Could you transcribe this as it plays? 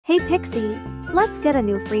Hey Pixies, let's get a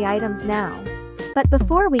new free items now. But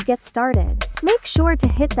before we get started, make sure to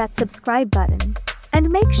hit that subscribe button. And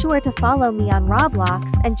make sure to follow me on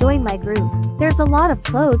Roblox and join my group. There's a lot of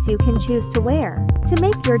clothes you can choose to wear to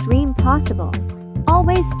make your dream possible.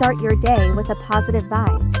 Always start your day with a positive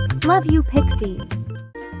vibes. Love you Pixies.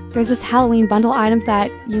 There's this Halloween bundle item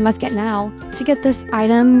that you must get now. To get this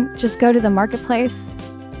item, just go to the marketplace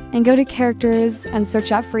and go to characters and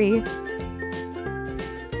search up free.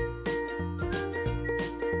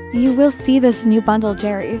 You will see this new bundle,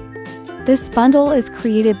 Jerry. This bundle is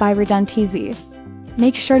created by Reduntizi.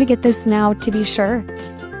 Make sure to get this now to be sure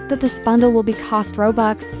that this bundle will be cost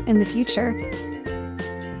Robux in the future.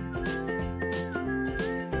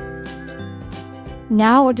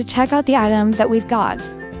 Now to check out the item that we've got,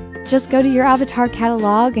 just go to your avatar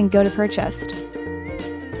catalog and go to purchased.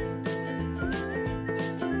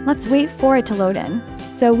 Let's wait for it to load in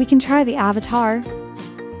so we can try the avatar.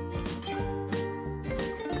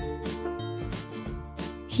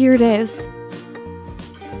 Here it is.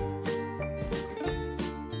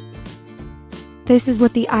 This is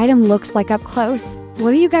what the item looks like up close. What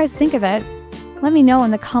do you guys think of it? Let me know in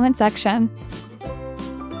the comment section.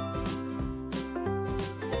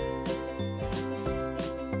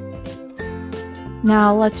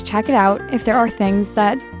 Now let's check it out if there are things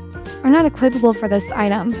that are not equipable for this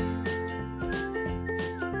item.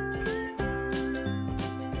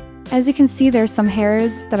 As you can see, there's some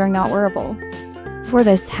hairs that are not wearable for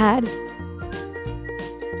this head.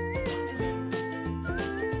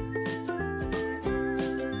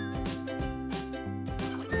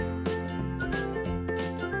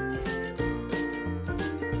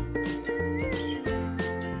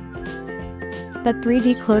 But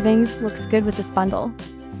 3D clothing looks good with this bundle,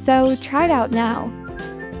 so try it out now.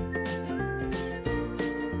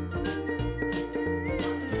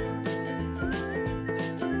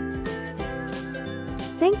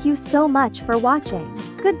 Thank you so much for watching.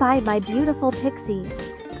 Goodbye my beautiful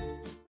Pixies.